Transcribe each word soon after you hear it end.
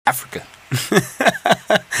Africa.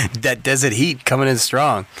 That desert heat coming in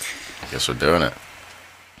strong. Guess we're doing it.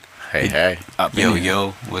 Hey. Up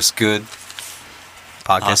Yo, what's good?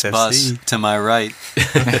 Podcast Bus FC. to my right.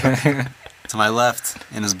 To my left,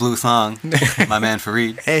 in his blue thong, my man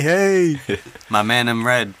Fareed. Hey. My man in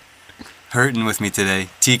red, hurting with me today,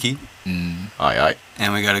 Tiki. Aye.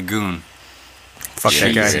 And we got a goon. Fuck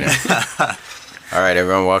that guy. All right,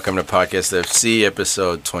 everyone, welcome to Podcast FC,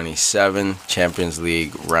 episode 27, Champions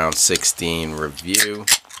League Round 16 review.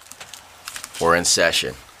 We're in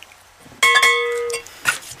session.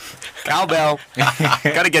 Cowbell.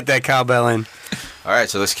 Gotta get that cowbell in. All right,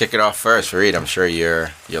 so let's kick it off first. Fareed, I'm sure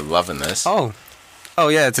you're loving this. Oh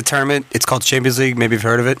yeah, it's a tournament. It's called Champions League. Maybe you've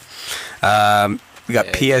heard of it. We got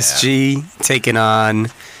PSG taking on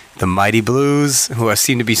the Mighty Blues, who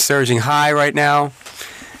seem to be surging high right now.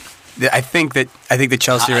 I think that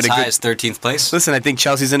Chelsea are in a high good. as 13th place. Listen, I think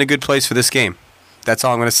Chelsea's in a good place for this game. That's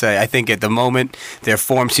all I'm going to say. I think at the moment their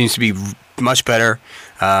form seems to be much better.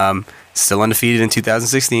 Still undefeated in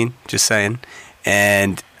 2016. Just saying,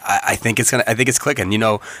 and I think it's clicking. You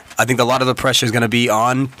know, I think a lot of the pressure is going to be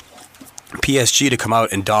on PSG to come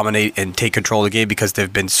out and dominate and take control of the game because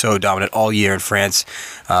they've been so dominant all year in France.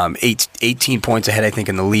 18 points ahead, I think,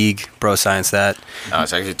 in the league. Bro, science that. No,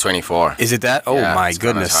 it's actually 24. Is it that? Oh Yeah, my it's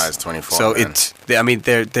gone goodness! as high as 24. So man.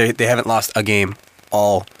 they haven't lost a game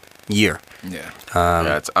all year. Yeah.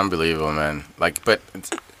 Yeah, it's unbelievable, man.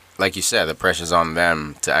 Like you said, the pressure's on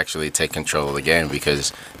them to actually take control of the game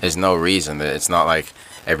because there's no reason that it's not like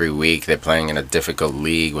every week they're playing in a difficult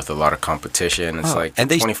league with a lot of competition. It's and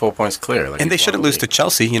they 24 points clear. Like and they shouldn't lose to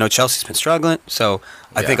Chelsea. You know, Chelsea's been struggling, so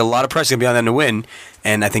I think a lot of pressure is going to be on them to win.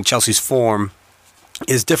 And I think Chelsea's form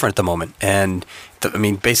is different at the moment. And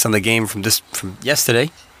based on the game from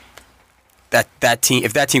yesterday, that team,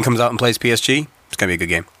 if that team comes out and plays PSG, it's going to be a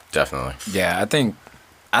good game. Definitely. Yeah, I think,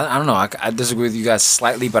 I don't know, I disagree with you guys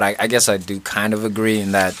slightly, but I guess I do kind of agree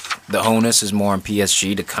in that the onus is more on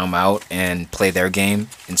PSG to come out and play their game,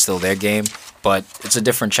 instill their game. But it's a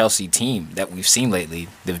different Chelsea team that we've seen lately.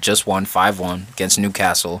 They've just won 5-1 against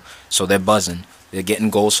Newcastle, so they're buzzing. They're getting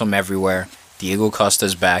goals from everywhere. Diego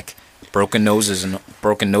Costa's back. Broken nose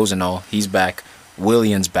and all. He's back.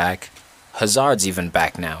 Willian's back. Hazard's even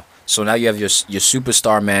back now. So now you have your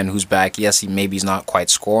superstar man who's back. Yes, he's not quite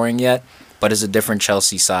scoring yet, but it's a different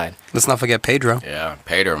Chelsea side. Let's not forget Pedro. Yeah,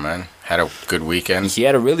 Pedro, man. Had a good weekend. He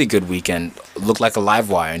had a really good weekend. Looked like a live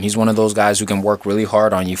wire, and he's one of those guys who can work really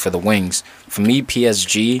hard on you for the wings. For me,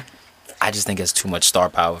 PSG, I just think it's too much star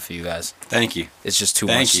power for you guys. Thank you. It's just too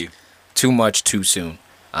Thank much. you. Too much too soon.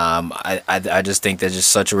 I just think they're just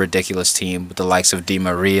such a ridiculous team with the likes of Di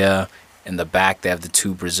Maria in the back. They have the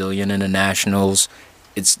two Brazilian internationals.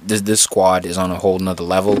 It's this squad is on a whole nother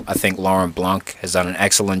level. I think Laurent Blanc has done an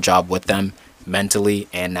excellent job with them mentally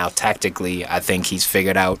and now tactically. I think he's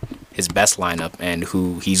figured out his best lineup and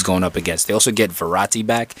who he's going up against. They also get Verratti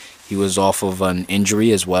back. He was off of an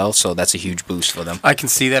injury as well, so that's a huge boost for them. I can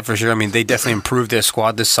see that for sure. I mean, they definitely improved their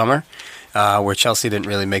squad this summer, where Chelsea didn't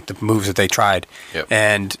really make the moves that they tried. Yep.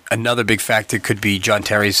 And another big factor could be John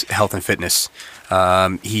Terry's health and fitness.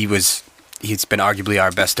 He's been arguably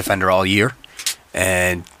our best defender all year.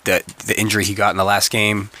 And the injury he got in the last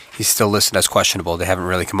game, he's still listed as questionable. They haven't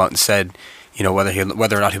really come out and said, you know,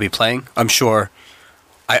 whether or not he'll be playing. I'm sure.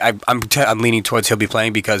 I'm leaning towards he'll be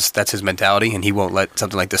playing because that's his mentality, and he won't let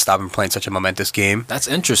something like this stop him playing such a momentous game. That's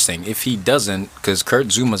interesting. If he doesn't, because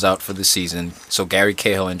Kurt Zuma's out for the season, so Gary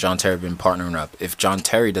Cahill and John Terry have been partnering up. If John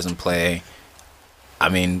Terry doesn't play, I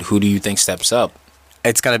mean, who do you think steps up?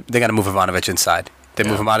 They got to move Ivanovic inside. They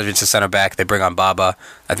move Ivanovic to center back. They bring on Baba.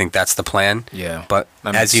 I think that's the plan. Yeah. But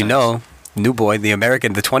that as makes you sense. know, new boy, the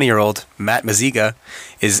American, the 20-year-old Matt Maziga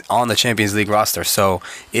is on the Champions League roster. So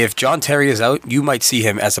if John Terry is out, you might see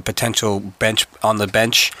him as a potential bench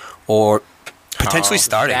or potentially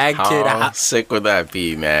starting. How sick would that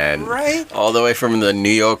be, man? Right? All the way from the New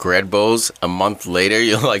York Red Bulls, a month later,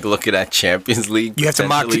 you're like looking at Champions League. You have to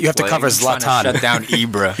cover Zlatan. Shut down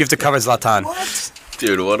Ibra. You have to cover Zlatan.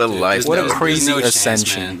 Dude, what a life. What a that would be. crazy There's no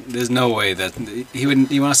ascension. Chance, man. There's no way that he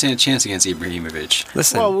wouldn't. You want to stand a chance against Ibrahimovic?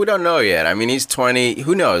 Listen, Well, we don't know yet. I mean, he's 20.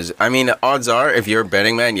 Who knows? I mean, odds are, if you're a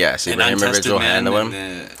betting man, yes, An Ibrahimovic untested will man handle him.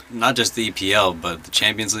 in not just the EPL, but the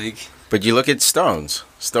Champions League. But you look at Stones.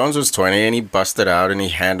 Stones was 20 and he busted out and he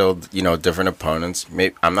handled, different opponents.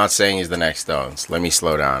 I'm not saying he's the next Stones. Let me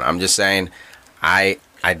slow down. I'm just saying I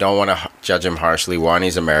don't want to judge him harshly. One,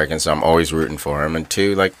 he's American, so I'm always rooting for him. And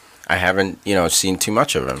two, I haven't, seen too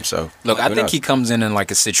much of him. So Look, I who think knows? he comes in like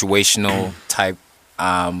a situational type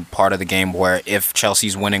part of the game where if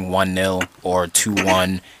Chelsea's winning 1-0 or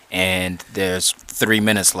 2-1 and there's 3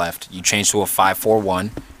 minutes left, you change to a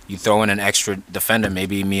 5-4-1 you throw in an extra defender.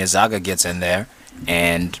 Maybe Miyazaga gets in there,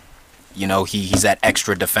 and he's that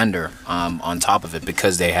extra defender on top of it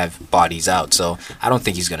because they have bodies out. So I don't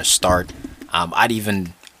think he's going to start.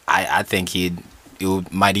 I think it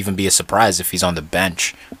might even be a surprise if he's on the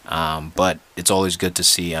bench. But it's always good to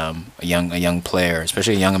see a young player,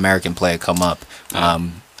 especially a young American player, come up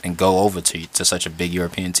and go over to such a big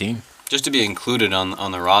European team. Just to be included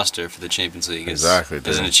on the roster for the Champions League is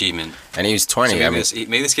an achievement. And he was 20. So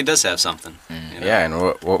maybe this kid does have something. Yeah, and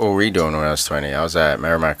what were we doing when I was 20? I was at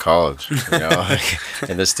Merrimack College,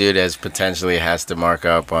 and this dude potentially has to mark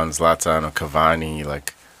up on Zlatan or Cavani.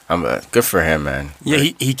 Like, good for him, man. Yeah,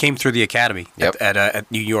 he came through the academy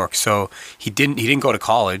at New York, so he didn't go to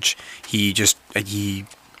college. He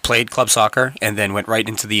played club soccer and then went right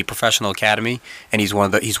into the professional academy, and he's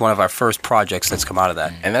one of our first projects that's come out of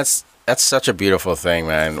that. And that's such a beautiful thing,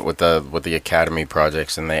 man, with the academy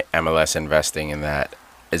projects and the MLS investing in that.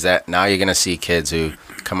 Is that now you're going to see kids who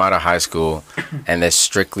come out of high school and they're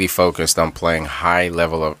strictly focused on playing high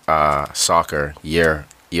level of soccer year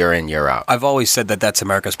in, year out. I've always said that that's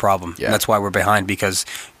America's problem. Yeah. And that's why we're behind because,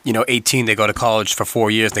 18, they go to college for 4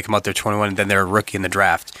 years, they come out there 21, and then they're a rookie in the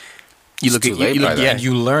draft. You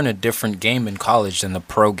learn a different game in college than the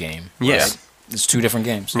pro game. Yes. Right? It's two different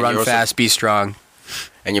games. Run fast, be strong.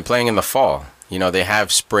 And you're playing in the fall. They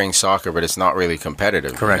have spring soccer, but it's not really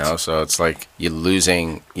competitive. Correct. So it's like you're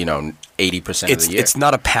losing, 80% of the year. It's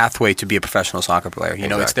not a pathway to be a professional soccer player.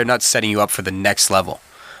 Exactly. They're not setting you up for the next level.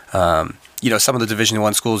 Some of the Division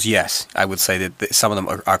I schools, yes, I would say that some of them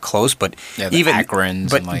are close, but even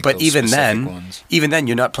Akrons even then,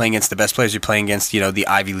 you're not playing against the best players. You're playing against the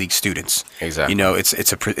Ivy League students. Exactly.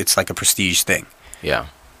 It's like a prestige thing. Yeah.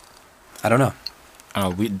 I don't know.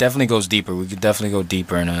 It definitely goes deeper. We could definitely go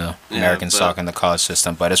deeper in American soccer and the college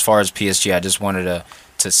system. But as far as PSG, I just wanted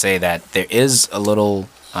to say that there is a little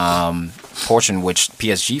portion which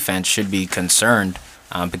PSG fans should be concerned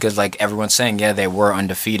because, like everyone's saying, they were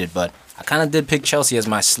undefeated. But I kind of did pick Chelsea as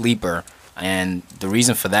my sleeper. And the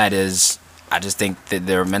reason for that is I just think that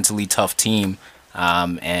they're a mentally tough team.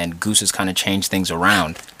 And Goose has kind of changed things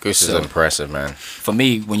around. Goose is impressive, man. For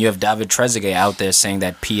me, when you have David Trezeguet out there saying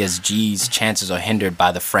that PSG's chances are hindered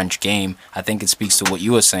by the French game, I think it speaks to what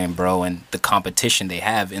you were saying, bro, and the competition they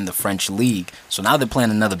have in the French league. So now they're playing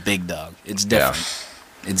another big dog. It's different.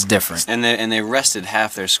 Yeah. It's different. And they rested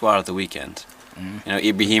half their squad at the weekend. Mm-hmm.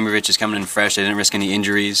 Ibrahimovic is coming in fresh. They didn't risk any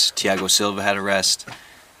injuries. Thiago Silva had a rest.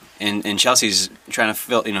 And Chelsea's trying to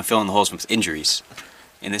fill in the holes with injuries.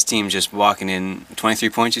 And this team's just walking in 23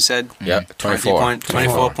 points, you said? Yeah, 24.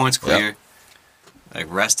 24 points clear. Yep. Like,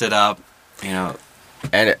 rested up,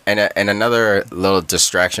 And another little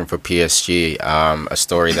distraction for PSG, a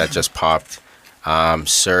story that just popped.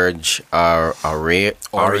 Serge Aurier.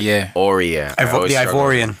 The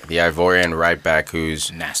Ivorian. The Ivorian right back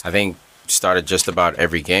who's, nasty. I think, started just about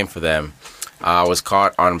every game for them, was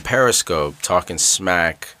caught on Periscope talking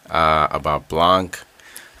smack about Blanc,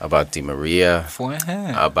 about Di Maria,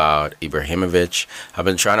 about Ibrahimovic. I've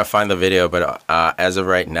been trying to find the video, but as of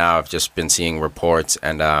right now, I've just been seeing reports,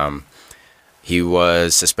 and he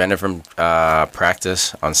was suspended from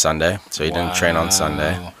practice on Sunday, so he didn't train on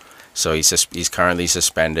Sunday. So he's currently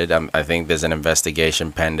suspended. I think there's an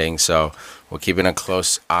investigation pending, so we're keeping a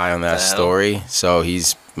close eye on that story. So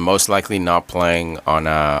he's most likely not playing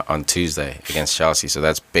on Tuesday against Chelsea. So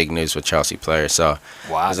that's big news for Chelsea players. So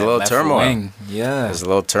there's a little turmoil. Yeah, there's a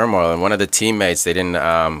little turmoil. And one of the teammates, they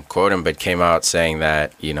didn't quote him, but came out saying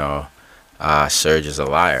that Serge is a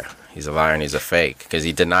liar. He's a liar and he's a fake, because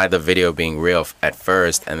he denied the video being real at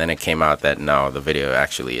first, and then it came out that no, the video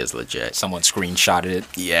actually is legit. Someone screenshotted it.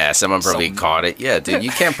 Yeah, someone probably caught it. Yeah, dude,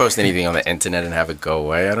 you can't post anything on the internet and have it go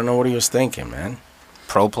away. I don't know what he was thinking, man.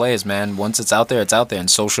 Pro players, man. Once it's out there, it's out there. And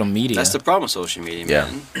social media. That's the problem with social media,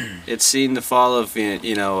 man. Yeah. It's seen the fall of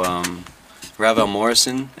Ravel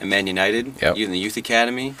Morrison at Man United, in the youth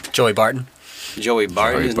academy. Joey Barton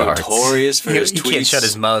is notorious for his tweets. He can't shut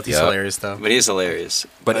his mouth. He's hilarious, though. But he's hilarious.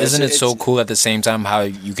 But isn't it so cool at the same time how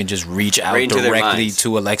you can just reach out directly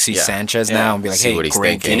to Alexis Sanchez now and be like, see hey,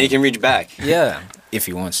 great game. And he can reach back. Yeah, if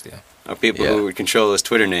he wants to. Or people who would control his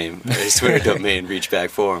Twitter name, his Twitter domain, reach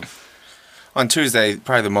back for him. On Tuesday,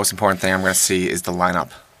 probably the most important thing I'm going to see is the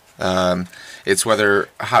lineup. It's whether...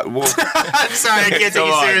 I'm sorry, I can't take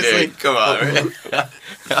you seriously. Dude. Come on.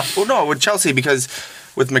 Well, no, with Chelsea, because...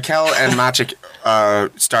 with Mikel and Macic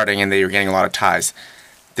starting and they were getting a lot of ties,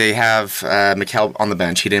 they have Mikel on the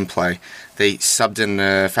bench. He didn't play. They subbed in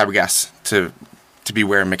Fabregas to be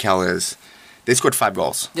where Mikel is. They scored 5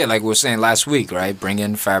 goals. Yeah, like we were saying last week, right? Bring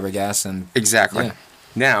in Fabregas and... Exactly. Yeah.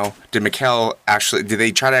 Now, did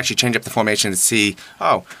they try to actually change up the formation to see,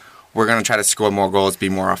 oh, we're going to try to score more goals, be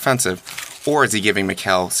more offensive? Or is he giving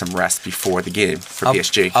Mikel some rest before the game for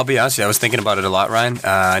PSG? I'll be honest with you, I was thinking about it a lot, Ryan.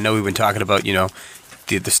 I know we've been talking about,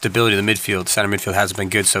 the stability of the midfield. Center midfield hasn't been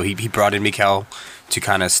good, so he brought in Mikel to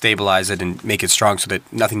kind of stabilize it and make it strong so that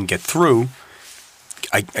nothing can get through.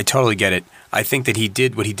 I totally get it. I think that he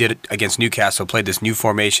did what he did against Newcastle, played this new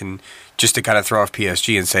formation just to kind of throw off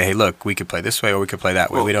PSG and say, hey, look, we could play this way or we could play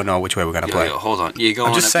that way. We don't know which way we're going to play. Hold on. You're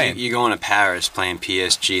going to Paris playing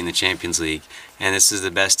PSG in the Champions League, and this is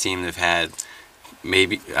the best team they've had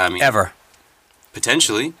ever.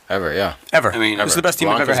 Potentially. Ever, yeah. Ever. I mean, this is the best team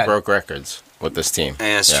we've ever had. broke records with this team.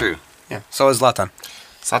 Yeah, that's true. Yeah. So is Zlatan.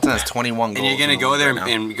 Zlatan has 21 goals. And you're going to go there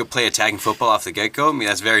and go play attacking football off the get-go? I mean,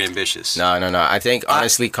 that's very ambitious. No. I think,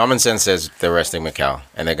 honestly, common sense says they're resting Mikel.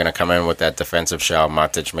 And they're going to come in with that defensive shell,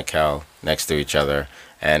 Matic, Mikel, next to each other,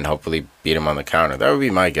 and hopefully beat him on the counter. That would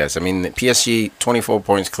be my guess. I mean, PSG, 24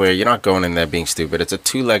 points clear. You're not going in there being stupid. It's a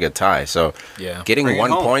two-legged tie. So getting Bring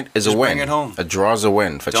 1 point is Just a win. Bring it home. A draw's a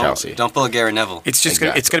win for Chelsea. Don't pull a Gary Neville. It's just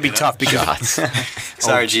it's going to be tough because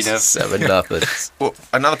Sorry, G-Nev. 7-0. Well,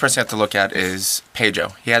 another person you have to look at is Pedro.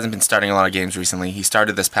 He hasn't been starting a lot of games recently. He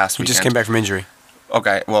started this past he weekend. just came back from injury.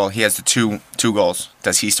 Okay, well, he has the two goals.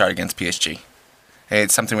 Does he start against PSG?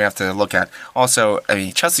 It's something we have to look at. Also, I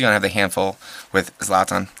mean, Chelsea's going to have the handful with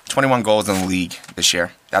Zlatan. 21 goals in the league this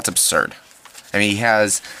year. That's absurd. I mean, he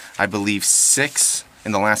has, I believe, 6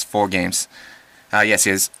 in the last 4 games. Yes,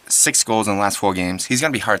 he has 6 goals in the last 4 games. He's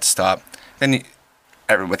going to be hard to stop. Then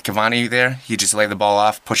with Cavani there, he just lay the ball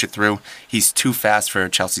off, push it through. He's too fast for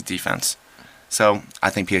Chelsea's defense. So I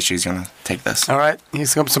think PSG is going to take this. All right,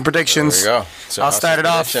 he's got some predictions. There we go. So I'll start it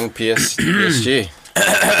off. PSG.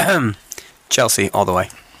 Chelsea all the way.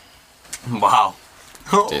 Wow.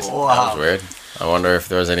 Jeez, that was weird. I wonder if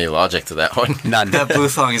there was any logic to that one. None. That blue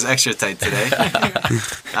thong is extra tight today.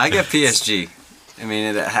 I get PSG. I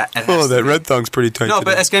mean, it has that red thong's pretty tight. No,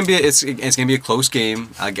 today. but it's gonna be a close game.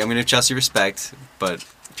 I'm gonna give Chelsea respect, but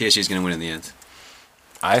PSG is gonna win in the end.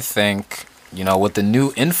 I think, with the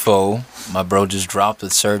new info my bro just dropped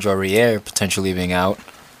with Serge Aurier potentially being out,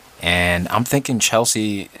 and I'm thinking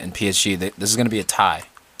Chelsea and PSG, this is going to be a tie.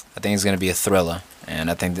 I think it's going to be a thriller,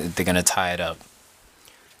 and I think that they're going to tie it up.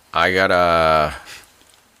 I got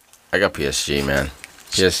PSG, man.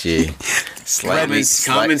 PSG.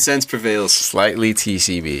 Common sense prevails. Slightly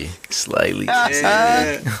TCB. Slightly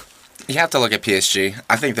Yeah. You have to look at PSG.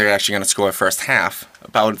 I think they're actually going to score first half,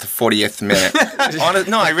 about the 40th minute.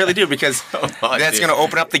 No, I really do, because that's going to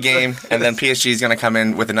open up the game, and then PSG is going to come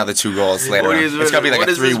in with another 2 goals later on. It's going to be like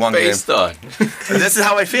a 3-1 game. This is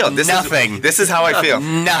how I feel. This is how I feel.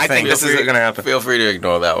 Nothing. I think this is going to happen. Feel free to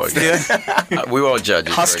ignore that one. We won't judge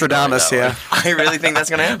you. Nostradamus here. I really think that's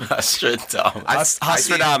going to happen. Nostradamus.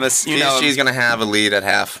 PSG is going to have a lead at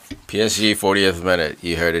half. PSG 40th minute.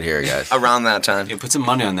 You heard it here, guys. Around that time. Yeah, put some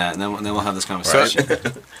money on that, and then we'll have this conversation.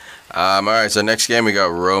 All right, so next game we got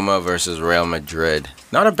Roma versus Real Madrid.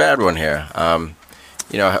 Not a bad one here. Roma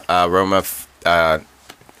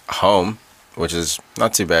home, which is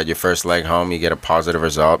not too bad. Your first leg home, you get a positive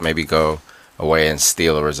result. Maybe go away and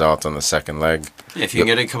steal a result on the second leg. Yeah, if you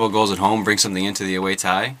can get a couple of goals at home, bring something into the away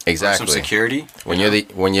tie. Exactly. Some security. When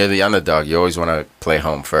you're the underdog, you always want to play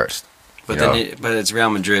home first. But but it's Real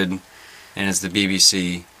Madrid, and it's the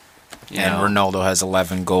BBC. And Ronaldo has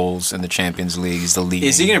 11 goals in the Champions League. He's the leading.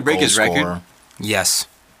 Is he going to break his goal record? scorer. Yes.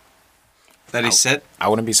 That he set? I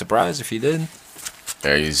wouldn't be surprised if he did.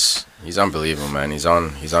 Yeah, he's unbelievable, man. He's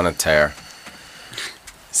on a tear.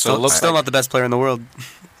 So it looks still not the best player in the world.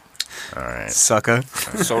 All right. Sucker.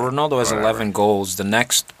 So Ronaldo has 11 goals. The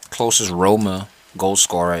next closest Roma goal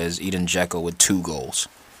scorer is Edin Dzeko with 2 goals.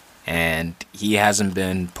 And he hasn't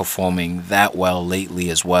been performing that well lately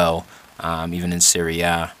as well, even in Serie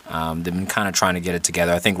A. They've been kind of trying to get it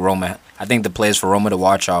together. I think the players for Roma to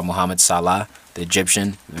watch are Mohamed Salah, the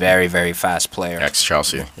Egyptian, very, very fast player.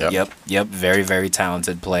 Ex-Chelsea. Yep. Very, very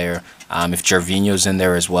talented player. If Gervinho's in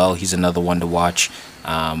there as well, he's another one to watch.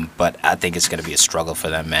 But I think it's going to be a struggle for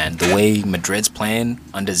them, man. The way Madrid's playing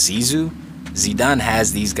under Zidane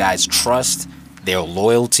has these guys' trust, their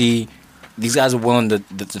loyalty. These guys are willing to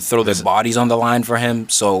throw their bodies on the line for him,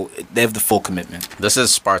 so they have the full commitment. This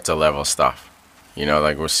is Sparta-level stuff.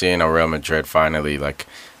 We're seeing a Real Madrid finally,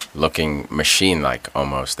 looking machine-like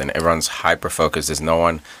almost, and everyone's hyper-focused. There's no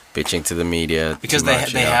one bitching to the media. Because they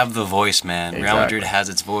have the voice, man. Exactly. Real Madrid has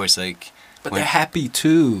its voice. But they're happy,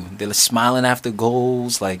 too. They're smiling after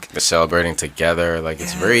goals. They're celebrating together.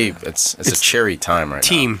 It's a cheery time right now.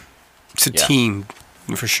 Team. It's a team.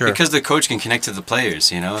 For sure. Because the coach can connect to the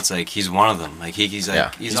players, it's like he's one of them. Like he's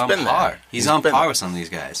on been par. there. He's He's on been par there. with some of these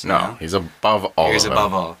guys. No, he's above all He's of them.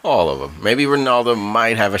 above all. All of them. Maybe Ronaldo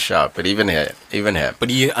might have a shot, but even him. But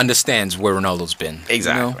he understands where Ronaldo's been.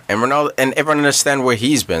 Exactly. You know? And Ronaldo, and everyone understands where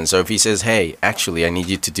he's been. So if he says, "Hey, actually, I need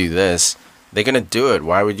you to do this," they're gonna do it.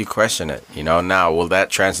 Why would you question it? Now will that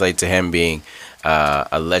translate to him being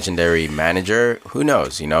a legendary manager? Who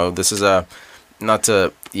knows? This is not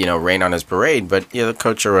to rain on his parade, but the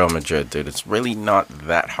coach of Real Madrid, dude, it's really not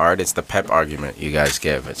that hard. It's the Pep argument you guys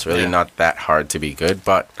give. It's really not that hard to be good,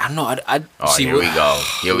 but I don't know. I see. here we go.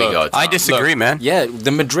 Here we go. I Tom. disagree, man. Yeah, the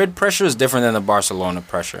Madrid pressure is different than the Barcelona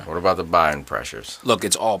pressure. What about the Bayern pressures? Look,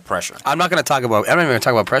 it's all pressure. I'm not going to talk about. I'm not even going to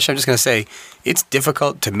talk about pressure. I'm just going to say it's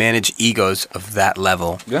difficult to manage egos of that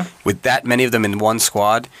level. Yeah. With that many of them in one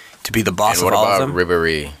squad, to be the boss And what of all of about them.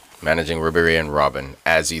 Ribéry, managing Ribéry and Robin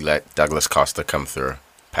as he let Douglas Costa come through?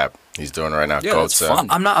 Pep, he's doing it right now. Yeah, it's fun.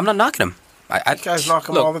 I'm not knocking him. You guys knock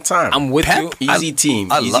him Look, all the time. I'm with Pep? you. Easy team.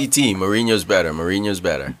 Mourinho's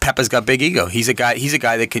better. Pep has got big ego. He's a guy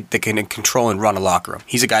that can control and run a locker room.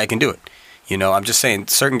 He's a guy that can do it. I'm just saying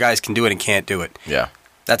certain guys can do it and can't do it. Yeah.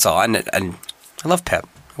 That's all. And I love Pep.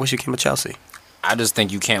 I wish he came to Chelsea. I just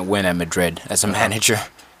think you can't win at Madrid as a manager.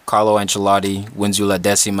 Carlo Ancelotti wins you La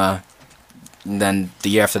Decima. And then the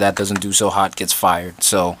year after that doesn't do so hot, gets fired.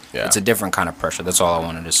 So Yeah. it's a different kind of pressure. That's all I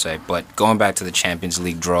wanted to say. But going back to the Champions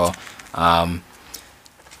League draw, I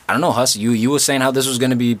don't know, Huss. You were saying how this was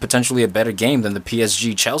going to be potentially a better game than the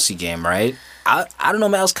PSG Chelsea game, right? I don't know,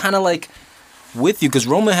 man. I was kind of like with you because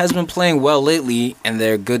Roma has been playing well lately and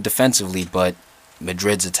they're good defensively, but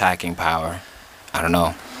Madrid's attacking power. I don't know.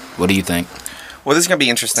 What do you think? Well, this is going to be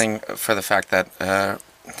interesting for the fact that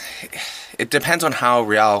it depends on how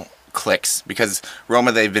Real clicks, because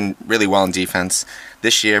Roma, they've been really well in defense.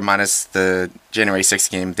 This year, minus the January 6th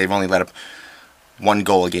game, they've only let up 1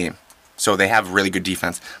 goal a game. So they have really good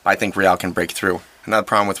defense. But I think Real can break through. Another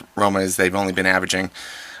problem with Roma is they've only been averaging,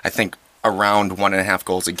 I think, around 1.5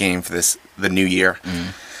 goals a game for the new year.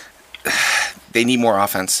 They need more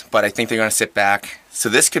offense, but I think they're going to sit back. So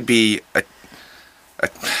this could be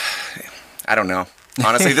I don't know.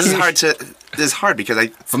 Honestly, this is hard because I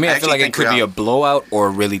feel like it could be a blowout or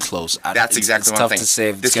really close. That's exactly it's what I'm tough thinking. to say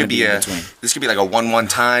if This it's going could to be in be between. this could be like a 1-1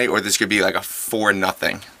 tie, or this could be like a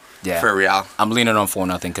 4-0 for Real. I'm leaning on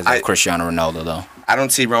 4-0 because of Cristiano Ronaldo, though. I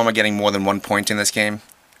don't see Roma getting more than 1 point in this game,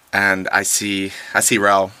 and I see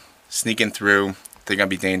Real sneaking through. They're gonna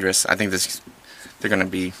be dangerous. I think they're gonna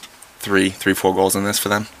be 4 goals in this for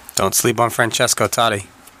them. Don't sleep on Francesco Totti.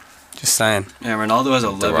 Just saying. Yeah, Ronaldo has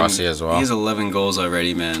 11. Rossi as well. He has 11 goals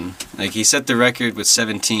already, man. Like he set the record with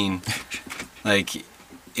 17. Like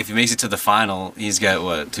if he makes it to the final, he's got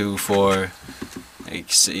what 2, 4. Like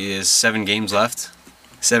he has 7 games left.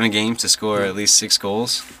 7 games to score at least 6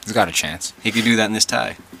 goals. He's got a chance. He could do that in this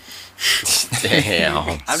tie.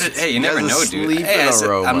 Damn. Hey, you never know, dude. Hey,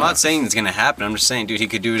 I'm not saying it's gonna happen. I'm just saying, dude, he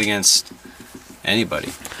could do it against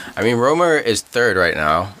anybody. I mean, Roma is 3rd right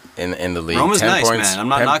now in the league. Roma's 10 nice, points. man. I'm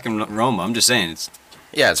not knocking Roma. I'm just saying it's.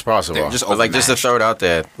 Yeah, it's possible. They're just But just to overmatched. throw it out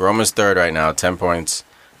there, Roma's 3rd right now, 10 points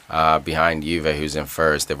behind Juve, who's in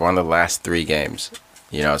 1st. They've won the last 3 games.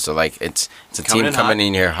 So like it's a Coming team in coming hot.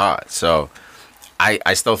 in here hot. So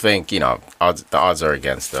I still think the odds are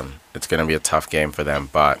against them. It's going to be a tough game for them,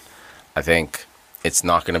 but I think it's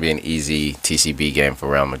not going to be an easy TCB game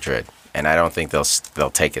for Real Madrid, and I don't think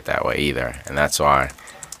they'll take it that way either. And that's why,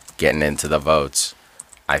 getting into the votes,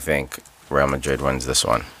 I think Real Madrid wins this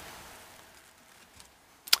one.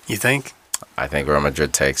 You think? I think Real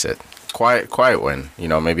Madrid takes it. Quiet win.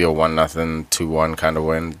 Maybe a 1-0, 2-1 kind of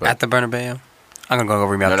win. But At the Bernabeu? I'm going to go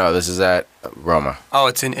over Real. no, this is at Roma. Oh,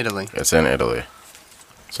 it's in Italy. It's in Italy.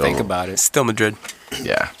 So Think about it. Still Madrid.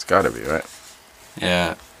 Yeah, it's got to be, right?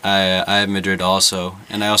 Yeah, I have Madrid also,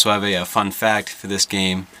 and I also have a fun fact for this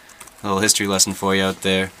game. A little history lesson for you out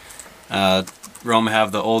there. Roma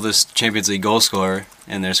have the oldest Champions League goal scorer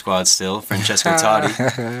in their squad still, Francesco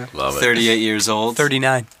Totti, Love it. 38 years old.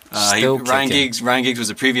 39. Still Ryan kicking. Giggs was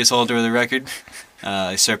the previous holder of the record.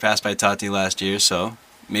 He's surpassed by Totti last year, so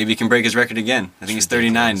maybe he can break his record again. I think he's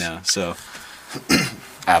 39 now, so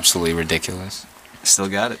Absolutely ridiculous. still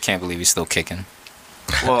got it. Can't believe he's still kicking.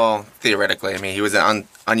 Well, theoretically, I mean, he was an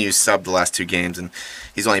unused sub the last 2 games, and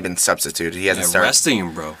he's only been substituted. He hasn't Yeah, started. resting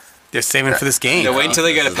him, bro. They're saving for this game. They're waiting until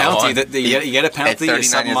they get a This is the penalty. one. You get a penalty, you 39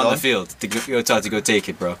 sub him years on the old? field to go Totti, go take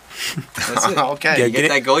it, bro. That's it. Okay. Yeah, You get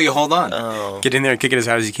that goal, you hold on. Get in there and kick it as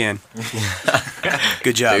hard as you can.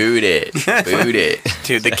 Good job. Boot it. Boot it.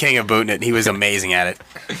 Dude, the king of booting it. He was amazing at it.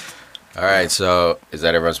 All right, so is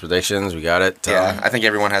that everyone's predictions? We got it? Tom? Yeah, I think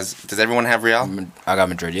everyone has. Does everyone have Real? I got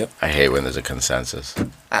Madrid. Yep. I hate when there's a consensus. It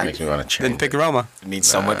makes me want to change. Then pick Roma. It means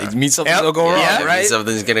someone. It means something's Yep. gonna go wrong, Yeah, right?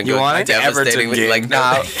 Something's gonna You go want it? devastatingly. Everton Like game.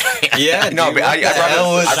 no, Yeah, No, dude, but what the I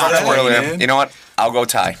hell was brought it that, to earlier. man? You know what? I'll go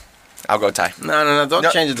tie. no, don't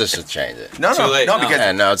No. change it. Just change it. No, Too late. no, No. because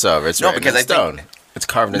Yeah, no, it's over. It's No, written because in I think- stone. It's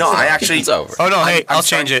carved in No, stone. I actually- It's over. Oh no, hey, I'm I'll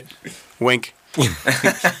starting- change it. Wink.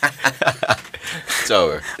 It's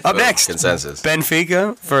over. Up Boom. next, Consensus.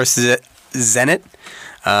 Benfica versus Zenit.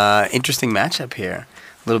 Interesting matchup here.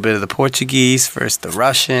 A little bit of the Portuguese versus the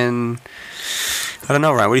Russian. I don't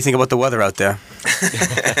know, Ryan. What do you think about the weather out there?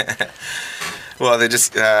 well, they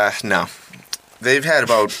just no. They've had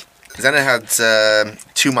about Zenit had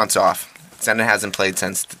 2 months off. Zenit hasn't played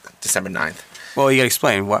since December 9th. Well, you got to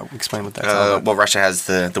explain what that's all about. Well, Russia has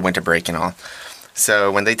the winter break and all.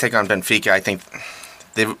 So when they take on Benfica, I think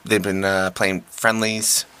they've been playing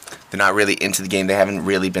friendlies. They're not really into the game. They haven't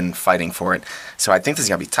really been fighting for it. So I think this is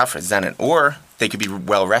going to be tough for Zenit. Or they could be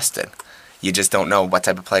well rested. You just don't know what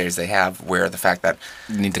type of players they have, where the fact that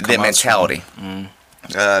You need to come their out mentality.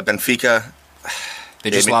 Benfica, They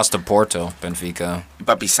just They've- lost to Porto, Benfica.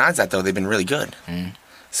 but besides that, though, they've been really good.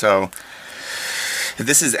 So if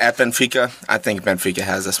this is at Benfica, I think Benfica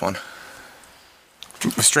has this one.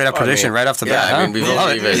 Straight up prediction right off the bat. Yeah, I huh? mean, before Love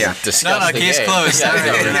we it. even Yeah. discussed No, the case game. closed. Yeah, Sorry.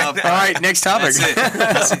 it's over. No, All right, next topic. That's it.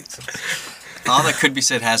 That's it. All that could be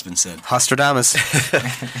said has been said. Nostradamus.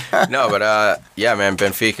 No, but yeah, man,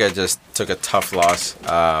 Benfica just took a tough loss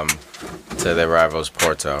to their rivals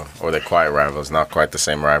Porto, or their quiet rivals. Not quite the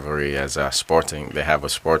same rivalry as Sporting they have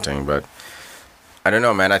with Sporting, but I don't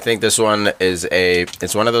know, man. I think this one is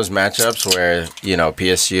it's one of those matchups where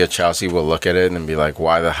PSG or Chelsea will look at it and be like,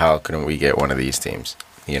 why the hell couldn't we get one of these teams?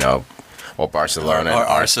 Or Barcelona Or and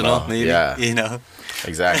Arsenal, maybe. Yeah,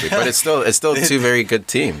 exactly. But it's still two very good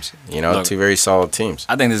teams. Look, two very solid teams.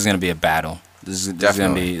 I think this is going to be a battle. This is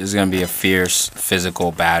going to be a fierce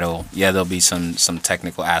physical battle. Yeah, there'll be some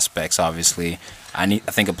technical aspects. Obviously, I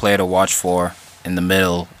think a player to watch for in the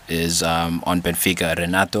middle is on Benfica,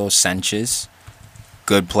 Renato Sanchez.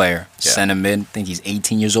 Good player, Yeah. center mid. I think he's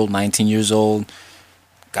 18 years old, 19 years old.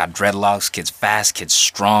 Got dreadlocks. Kid's fast. Kid's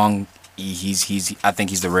strong. I think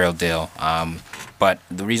he's the real deal. But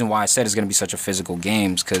the reason why I said it's going to be such a physical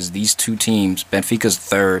game is because these two teams, Benfica's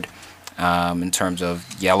third in terms of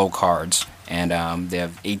yellow cards, and they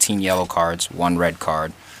have 18 yellow cards, 1 red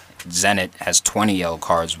card. Zenit has 20 yellow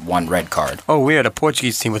cards, 1 red card. Oh, weird. A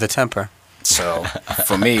Portuguese team with a temper. So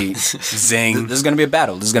for me, Zing. this is going to be a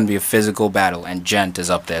battle. This is going to be a physical battle, and Gent is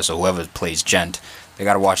up there. So whoever plays Gent, they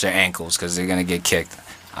got to watch their ankles because they're going to get kicked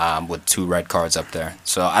with 2 red cards up there.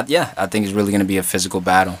 So I think it's really going to be a physical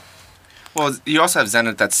battle. Well, you also have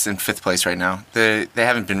Zenit that's in 5th place right now. They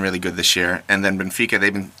haven't been really good this year, and then Benfica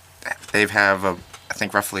they have I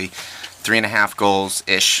think roughly 3.5 goals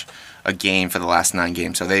ish a game for the last 9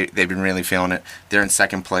 games. So they've been really feeling it. They're in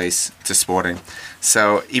 2nd place to Sporting.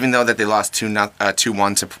 So even though that they lost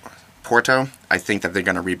 2-1 to Porto, I think that they're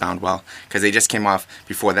going to rebound well because they just came off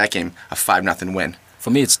before that game a 5-0 win. For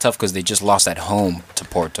me, it's tough because they just lost at home to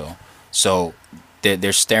Porto. So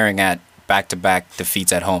they're staring at back-to-back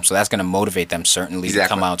defeats at home. So that's going to motivate them, certainly, to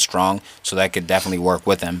come out strong. So that could definitely work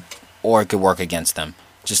with them, or it could work against them.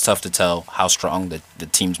 Just tough to tell how strong the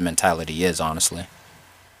team's mentality is, honestly.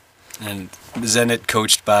 And Zenit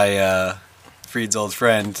coached by Freed's old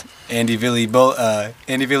friend, Andy Billy Billy.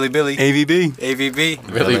 AVB.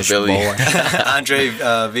 AVB. Really, Billy. Andre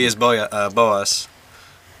Villas-Boas,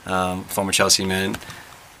 former Chelsea man.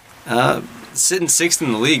 Sitting 6th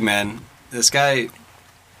in the league, man. This guy,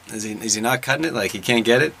 is he not cutting it? Like, he can't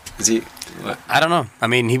get it? Is he? What? I don't know. I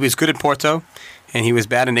mean, he was good at Porto, and he was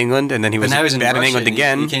bad in England, and then he was But now he's bad in Russia, England and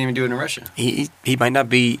again. He can't even do it in Russia. He might not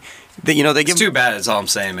be. They give It's too bad. That's all I'm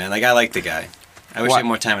saying, man. Like, I like the guy. I wish he had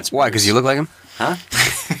more time at Spurs. Why? Because you look like him. Huh?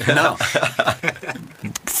 No.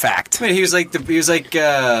 Fact. I mean, he was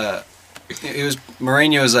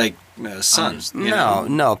Mourinho's like son. you know?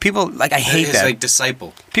 No. People like I hate His that. like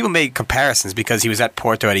disciple. People made comparisons because he was at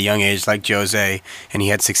Porto at a young age, like Jose, and he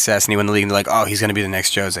had success, and he won the league, and they're like, oh, he's going to be the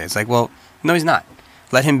next Jose. It's like, well, no, he's not.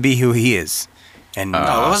 Let him be who he is. And No,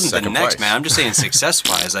 it wasn't the second next place. man. I'm just saying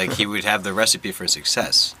success-wise, like he would have the recipe for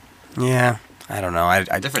success. yeah, I don't know.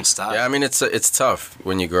 I Different style. Yeah, I mean it's tough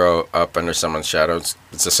when you grow up under someone's shadows.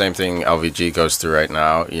 It's the same thing LVG goes through right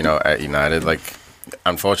now. At United, like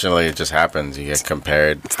unfortunately it just happens. You get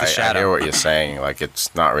compared. the I shadow. hear what you're saying. Like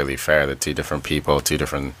it's not really fair. They're 2 different people, 2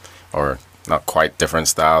 different or not quite different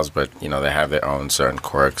styles, but they have their own certain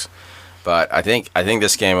quirks. But I think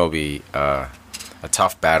this game will be a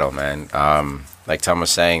tough battle, man. Like Tom was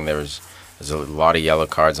saying, there's There's a lot of yellow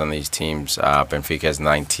cards on these teams. Benfica has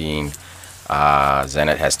 19.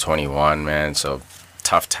 Zenit has 21, man. So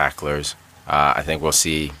tough tacklers. I think we'll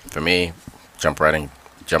see, for me,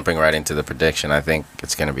 jumping right into the prediction, I think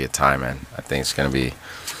it's going to be a tie, man. I think it's going to be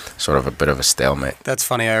sort of a bit of a stalemate. That's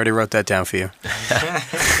funny. I already wrote that down for you.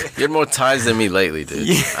 You had more ties than me lately, dude.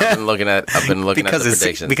 Yeah. I've been looking at the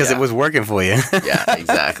predictions. Because it was working for you. Yeah,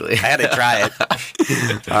 exactly. I had to try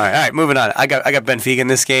it. All right, moving on. I got Benfica in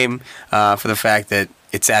this game for the fact that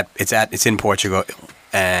it's in Portugal,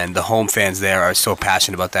 and the home fans there are so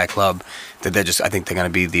passionate about that club that I think they're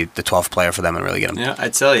going to be the 12th player for them and really get them. Yeah, I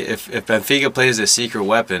tell you, if Benfica plays their secret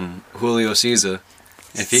weapon, Julio Cesar,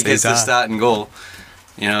 if he gets the start and goal,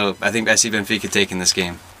 I see Benfica taking this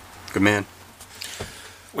game. Good man.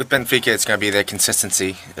 With Benfica, it's going to be their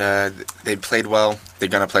consistency. They played well. They're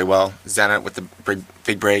going to play well. Zenit with the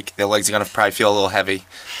big break. Their legs are going to probably feel a little heavy.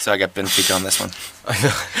 So I got Benfica on this one.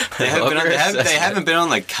 They haven't been on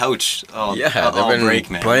the couch all they've been break,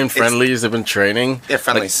 man. Playing friendlies. They've been training. Yeah,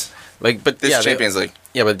 friendlies. This Champions League.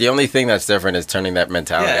 Yeah, but the only thing that's different is turning that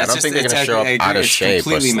mentality. Yeah, I don't think they're going to show up out of shape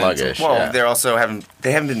or sluggish. Well, they're also haven't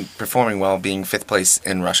been performing well, being 5th place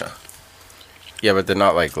in Russia. Yeah, but they're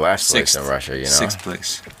not like last place in Russia, 6th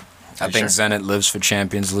place. I think Zenit lives for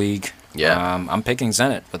Champions League. Yeah. I'm picking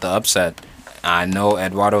Zenit with the upset. I know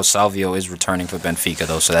Eduardo Salvio is returning for Benfica,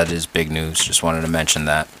 though, so that is big news. Just wanted to mention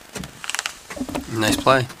that. Nice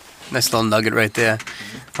play. Nice little nugget right there.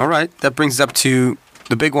 All right, that brings us up to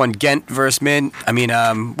the big one, Ghent versus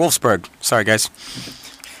Wolfsburg. Sorry, guys.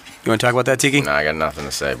 You want to talk about that, Tiki? No, I got nothing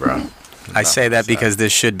to say, bro. I say that because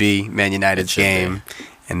this should be Man United's game,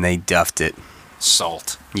 and they duffed it.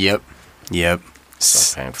 Salt. Yep.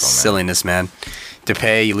 So painful, man. Silliness, man.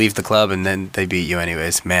 Depay, you leave the club, and then they beat you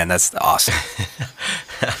anyways. Man, that's awesome.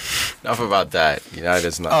 Enough about that.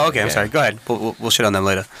 United's not. Oh, okay. I'm sorry. Go ahead. We'll shit on them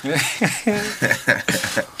later.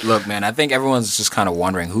 Look, man, I think everyone's just kind of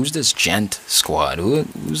wondering, who's this Gent squad?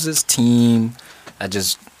 Who's this team that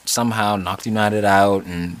just somehow knocked United out,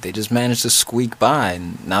 and they just managed to squeak by,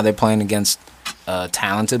 and now they're playing against a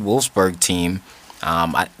talented Wolfsburg team,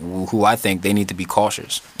 who I think they need to be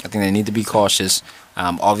cautious. I think they need to be cautious.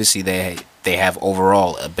 Obviously, they have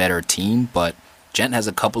overall a better team, but Gent has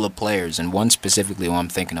a couple of players, and one specifically who I'm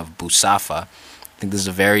thinking of, Busafa. I think this is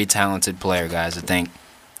a very talented player, guys. I think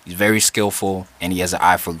he's very skillful, and he has an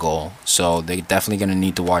eye for goal. So they're definitely going to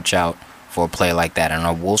need to watch out for a play like that. And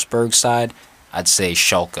on the Wolfsburg side, I'd say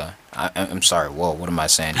Schalke. I'm sorry, whoa, what am I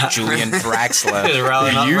saying? Julian Draxler.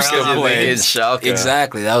 Who used to play his Schalke.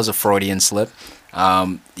 Exactly, that was a Freudian slip.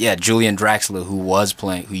 Julian Draxler,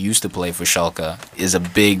 who used to play for Schalke, is a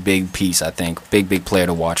big piece, I think. Big player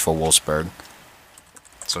to watch for Wolfsburg.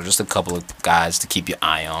 So just a couple of guys to keep your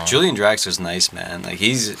eye on. Julian Draxler's nice, man. Like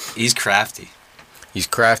he's crafty. He's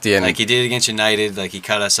crafty, and like he did against United. Like he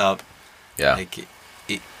cut us up. Yeah. Like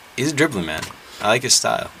he's a dribbling man. I like his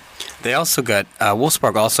style. They also got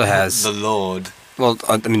Wolfsburg also has the Lord. Well,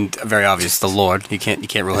 I mean, very obvious, the Lord. You can't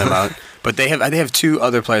rule him out. But they have two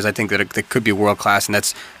other players I think that could be world class, and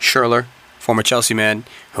that's Schürrle, former Chelsea man,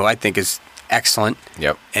 who I think is excellent.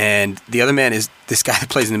 Yep. And the other man is this guy that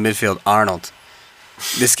plays in the midfield, Arnold.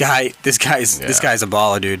 This guy's a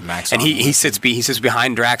baller, dude. Max and Arnold. he sits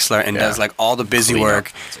behind Draxler and does like all the busy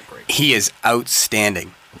work. He is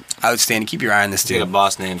outstanding. Outstanding. Keep your eye on this He's got a dude.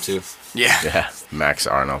 boss name too. Yeah. Max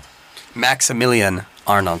Arnold. Maximilian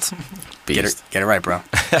Arnold. Beast. Get it right, bro.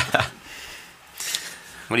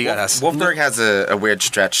 What do you got, us? Wolfsburg has a weird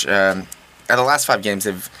stretch. Out of the last 5 games,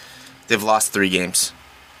 they've lost 3 games,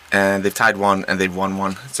 and they've tied 1 and they've won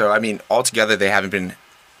 1. So I mean, altogether they haven't been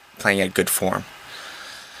playing at good form.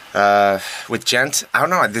 With Gent, I don't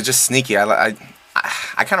know. They're just sneaky. I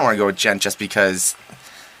kind of want to go with Gent just because.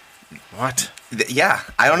 What? Yeah,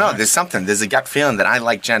 I don't know. There's something. There's a gut feeling that I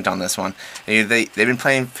like Gent on this one. They've been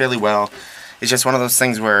playing fairly well. It's just one of those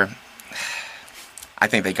things where I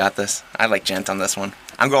think they got this. I like Gent on this one.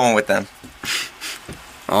 I'm going with them.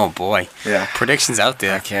 Oh boy. Yeah. Predictions out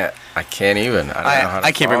there. I can't even. I don't know how to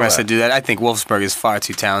I can't bring follow myself that. to do that. I think Wolfsburg is far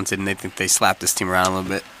too talented, and they think they slapped this team around a little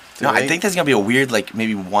bit. No, I think there's gonna be a weird, like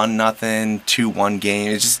maybe 1-0, 2-1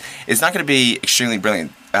 game. It's not gonna be extremely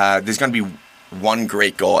brilliant. There's gonna be one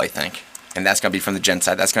great goal, I think, and that's gonna be from the Gent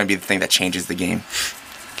side. That's gonna be the thing that changes the game.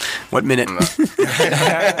 What minute?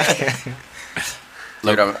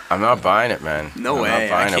 Dude, I'm not buying it, man. No I'm way, not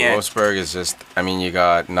buying I it. can't. Wolfsburg is just. I mean, you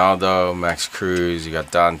got Naldo, Max Cruz, you got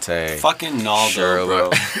Dante. Fucking Naldo, Schürrle.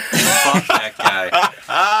 bro. Fuck that guy.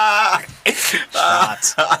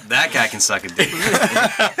 Shots. That guy can suck a dick.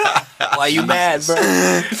 Why you mad, bro?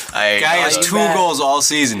 Guy has 2 goals all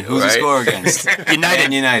season. Who's he Right. score against?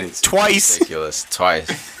 United. United. Twice. Ridiculous. Twice.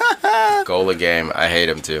 Goal a game. I hate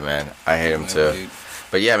him too, man. I hate him too. Dude.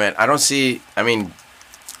 But yeah, man, I don't see. I mean,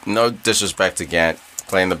 no disrespect to Ghent,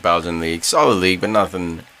 playing the Belgian league, solid league, but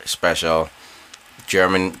nothing special.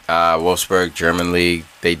 German, Wolfsburg, German league,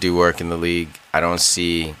 they do work in the league. I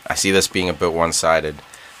see this being a bit one-sided.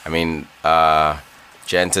 I mean,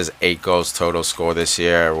 Gent has 8 goals total score this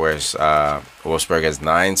year, whereas Wolfsburg has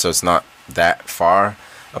 9, so it's not that far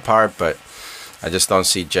apart, but I just don't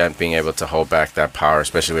see Gent being able to hold back that power,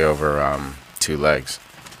 especially over 2 legs.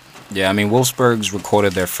 Yeah, I mean, Wolfsburg's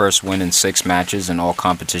recorded their first win in 6 matches in all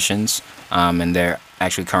competitions, and they're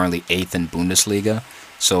actually currently 8th in Bundesliga.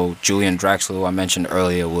 So Julian Draxler, who I mentioned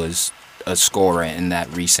earlier, was a scorer in that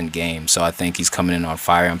recent game. So I think he's coming in on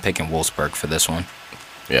fire. I'm picking Wolfsburg for this one.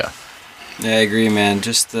 Yeah. Yeah, I agree, man.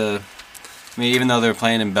 Even though they're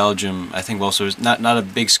playing in Belgium, I think Wolfsburg's not a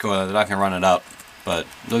big score. They're not gonna run it up, but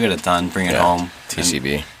they'll get it done, bring it home.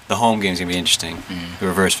 TCB. And the home game's gonna be interesting. The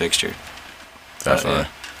reverse fixture. Definitely.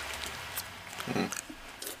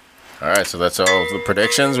 All right, so that's all the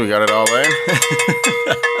predictions. We got it all in.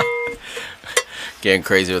 Getting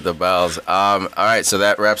crazy with the bells. All right, so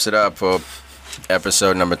that wraps it up for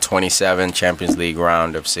episode number 27, Champions League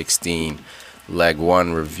round of 16, leg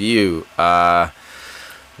 1 review. We'll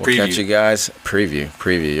catch you guys.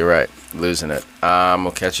 Preview. You're right. Losing it.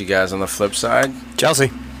 We'll catch you guys on the flip side.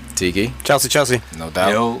 Chelsea. Tiki. Chelsea. No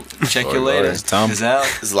doubt. Yo, check you later. Tom. Peace out.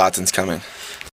 Zlatan's coming.